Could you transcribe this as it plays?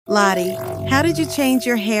Lottie, how did you change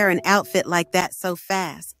your hair and outfit like that so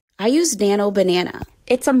fast? I use Nano Banana.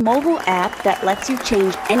 It's a mobile app that lets you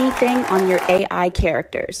change anything on your AI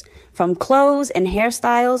characters, from clothes and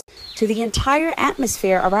hairstyles to the entire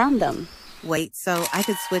atmosphere around them. Wait, so I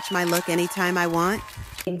could switch my look anytime I want?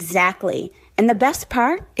 Exactly. And the best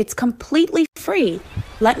part, it's completely free.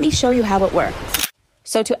 Let me show you how it works.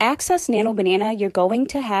 So to access Nano Banana, you're going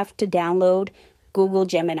to have to download Google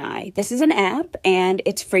Gemini. This is an app and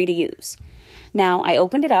it's free to use. Now, I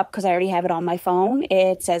opened it up because I already have it on my phone.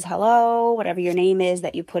 It says hello, whatever your name is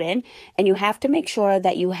that you put in, and you have to make sure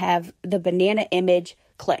that you have the banana image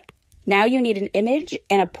clicked. Now you need an image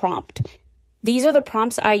and a prompt. These are the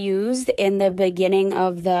prompts I used in the beginning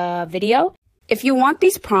of the video. If you want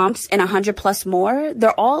these prompts and 100 plus more,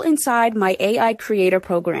 they're all inside my AI creator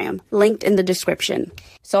program, linked in the description.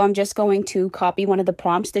 So I'm just going to copy one of the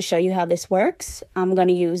prompts to show you how this works. I'm going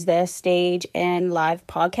to use the stage and live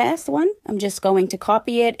podcast one. I'm just going to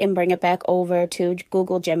copy it and bring it back over to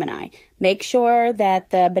Google Gemini. Make sure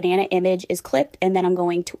that the banana image is clicked, and then I'm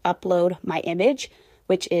going to upload my image,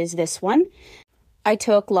 which is this one. I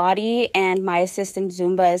took Lottie and my assistant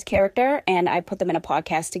Zumba's character and I put them in a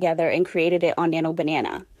podcast together and created it on Nano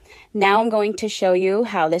Banana. Now I'm going to show you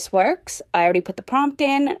how this works. I already put the prompt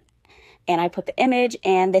in and I put the image,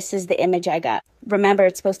 and this is the image I got. Remember,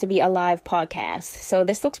 it's supposed to be a live podcast. So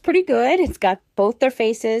this looks pretty good. It's got both their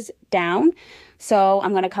faces down. So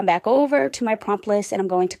I'm going to come back over to my prompt list and I'm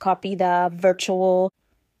going to copy the virtual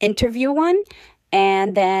interview one.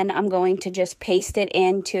 And then I'm going to just paste it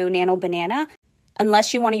into Nano Banana.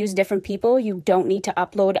 Unless you want to use different people, you don't need to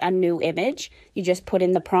upload a new image. You just put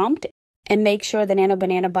in the prompt and make sure the Nano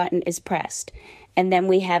Banana button is pressed. And then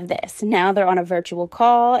we have this. Now they're on a virtual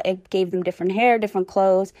call. It gave them different hair, different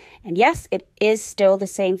clothes. And yes, it is still the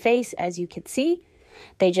same face, as you can see.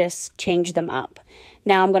 They just changed them up.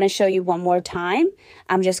 Now I'm going to show you one more time.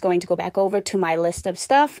 I'm just going to go back over to my list of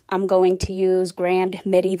stuff. I'm going to use Grand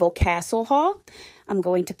Medieval Castle Hall. I'm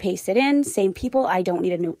going to paste it in. Same people. I don't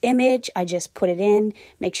need a new image. I just put it in.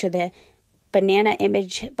 Make sure the banana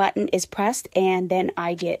image button is pressed, and then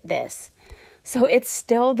I get this. So it's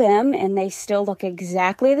still them, and they still look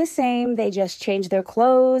exactly the same. They just changed their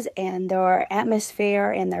clothes and their atmosphere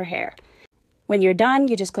and their hair. When you're done,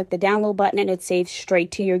 you just click the download button and it saves straight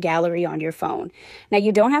to your gallery on your phone. Now,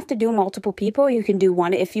 you don't have to do multiple people. You can do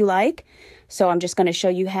one if you like. So I'm just going to show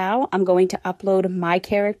you how. I'm going to upload my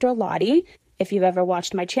character, Lottie. If you've ever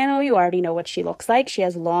watched my channel, you already know what she looks like. She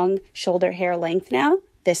has long shoulder hair length now.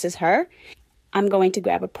 This is her. I'm going to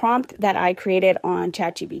grab a prompt that I created on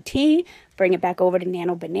ChatGPT, bring it back over to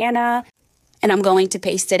Nano Banana, and I'm going to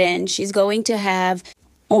paste it in. She's going to have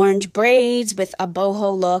orange braids with a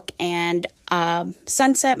boho look and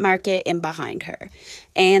sunset market in behind her.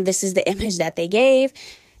 And this is the image that they gave.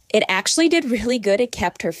 It actually did really good. It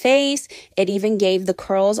kept her face. It even gave the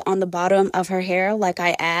curls on the bottom of her hair like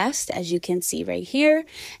I asked, as you can see right here.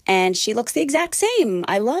 And she looks the exact same.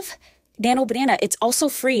 I love Nano Banana. It's also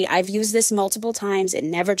free. I've used this multiple times. It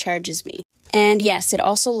never charges me. And yes, it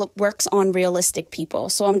also works on realistic people.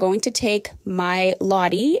 So I'm going to take my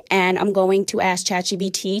Lottie and I'm going to ask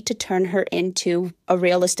ChatGPT to turn her into a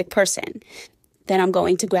realistic person. Then I'm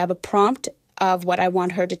going to grab a prompt of what I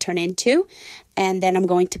want her to turn into. And then I'm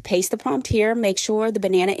going to paste the prompt here, make sure the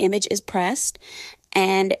banana image is pressed.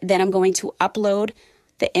 And then I'm going to upload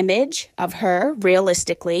the image of her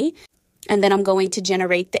realistically. And then I'm going to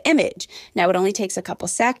generate the image. Now it only takes a couple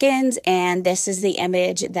seconds, and this is the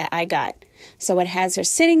image that I got. So it has her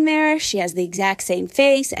sitting there. She has the exact same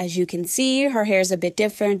face. As you can see, her hair is a bit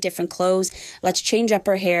different clothes. Let's change up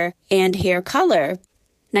her hair and hair color.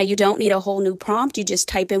 Now you don't need a whole new prompt. You just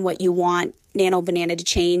type in what you want Nano Banana to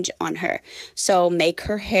change on her. So make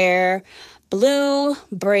her hair blue,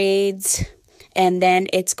 braids, and then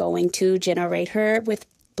it's going to generate her with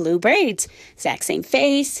blue braids, exact same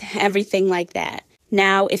face, everything like that.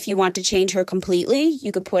 Now, if you want to change her completely,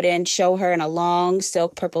 you could show her in a long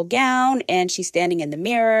silk purple gown, and she's standing in the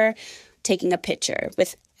mirror, taking a picture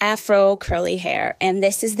with afro curly hair. And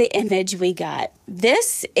this is the image we got.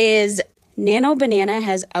 This is Nano Banana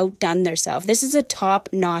has outdone themselves. This is a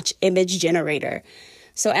top-notch image generator.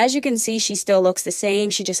 So as you can see, she still looks the same.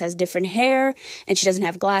 She just has different hair, and she doesn't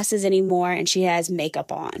have glasses anymore, and she has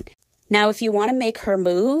makeup on. Now, if you want to make her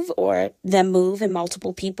move or them move in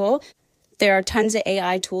multiple people, there are tons of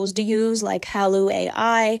AI tools to use, like Halu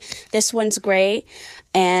AI. This one's great.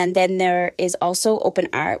 And then there is also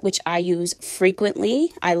OpenArt, which I use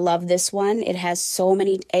frequently. I love this one. It has so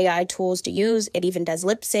many AI tools to use. It even does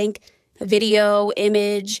lip sync, video,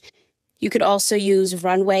 image. You could also use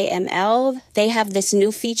Runway ML. They have this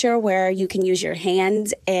new feature where you can use your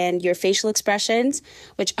hands and your facial expressions,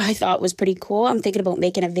 which I thought was pretty cool. I'm thinking about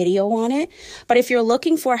making a video on it. But if you're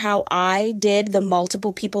looking for how I did the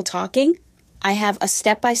multiple people talking, I have a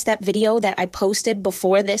step-by-step video that I posted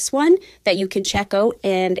before this one that you can check out,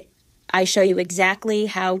 and I show you exactly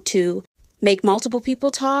how to make multiple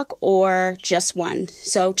people talk or just one.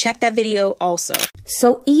 So check that video also.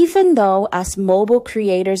 So even though us mobile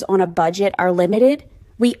creators on a budget are limited,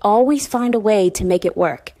 we always find a way to make it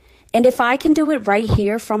work. And if I can do it right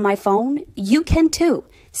here from my phone, you can too.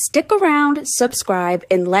 Stick around, subscribe,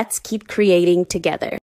 and let's keep creating together.